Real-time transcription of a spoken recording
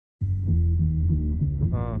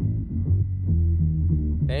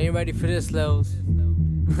Ain't ready for this, Lilz.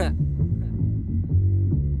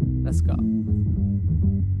 Let's go.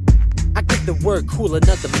 I give the word cool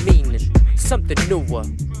another meaning, something newer.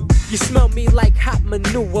 You smell me like hot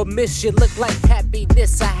manure, miss you look like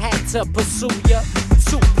happiness. I had to pursue ya.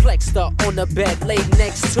 Suplexed her on the bed, laid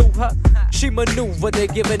next to her. She maneuvered to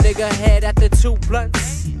give a nigga head after 2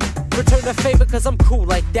 blunts. Return the favor cause I'm cool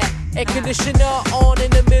like that. Air conditioner on in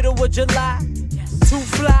the middle of July. Too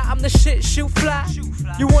fly, I'm the shit, shoot fly.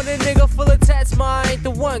 You want a nigga full of tats, ma, I ain't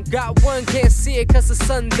the one. Got one, can't see it cause it's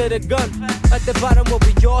under the gun. At the bottom where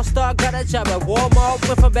we all start, got a job at Walmart.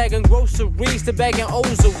 Went from bagging groceries to bagging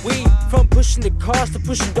O's of weed. From pushing the cars to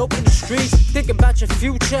pushing dope in the streets. Thinking about your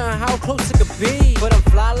future and how close it could be. But I'm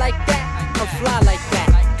fly like that, I'm fly like that.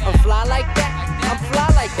 I'm fly like that, I'm fly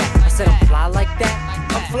like that. I said I'm fly like that,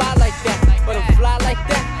 I'm fly like that. But I'm fly like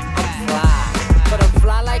that, I'm fly. But I'm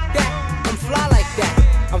fly like that, I'm fly like that.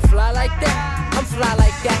 I'm fly like that, I'm fly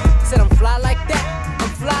like that. Said I'm fly like that, I'm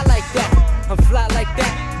fly like that. I'm fly like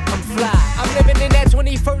that, I'm fly. I'm living in that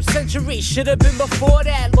 21st century, should've been before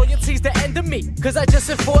that. Loyalty's the end of me, cause I just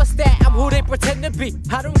enforced that. I'm who they pretend to be,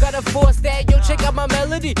 I don't gotta force that. Yo, check out my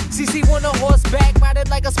melody, CC on a horseback, riding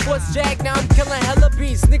like a sports jack. Now I'm killing hella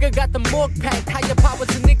beats, nigga got the morgue pack. Higher power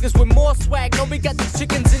to niggas with more swag. Know we got these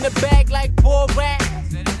chickens in the bag like Borat.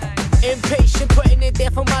 Impatient, putting it there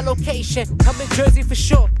for my location. I'm in Jersey for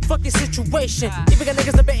sure, fuck your situation. Even got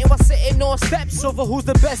niggas debating while sitting on steps over who's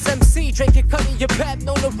the best MC. Drinking, cutting your pep,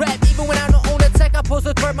 known to rap. Even when I don't own a tech, I pose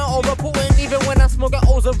a threat, my own reporting. Even when I'm smoking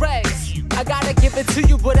O's or rags, I gotta give it to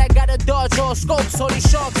you, but I gotta dodge all scopes. All these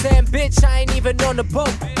sharks and bitch, I ain't even on the boat.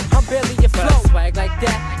 I'm barely afloat. I swag like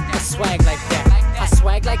that, I swag like that. I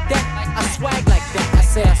swag like that, I swag like that. I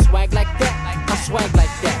say I swag like that, I swag like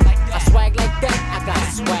that. I swag like that, I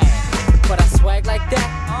got swag. But I swag like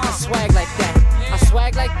that, I swag like that. I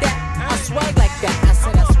swag like that, I swag like that. I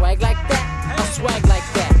said I swag like that, I swag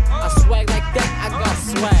like that. I swag like that, I got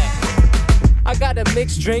swag. I got a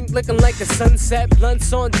mixed drink looking like a sunset.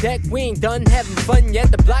 Blunts on deck, we ain't done having fun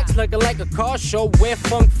yet. The block's looking like a car show where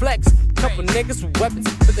funk flex. Couple niggas with weapons,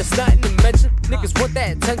 but there's nothing to mention. Niggas want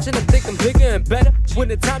that attention, I'm thinking bigger and better.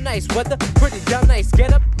 Winter time, nice weather, pretty damn nice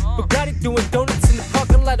get up. Bugatti doing donuts in the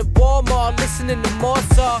parking lot of Walmart, listening to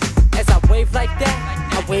Mozart. As I wave like that,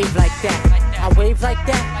 I wave like that. I wave like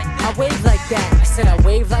that, I wave like that. I said I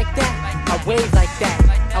wave like that, I wave like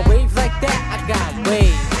that. I wave like that, I got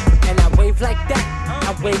wave. And I wave like that,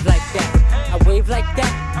 I wave like that. I wave like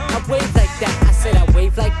that, I wave like that. I said I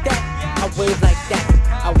wave like that, I wave like that.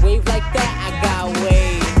 I wave like that, I got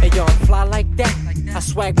wave. Hey yo, I'm fly like that, I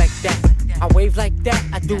swag like that. I wave like that,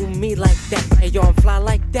 I do me like that. Hey yo, I'm fly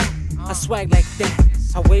like that, I swag like that.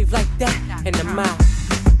 I wave like that, and I'm out.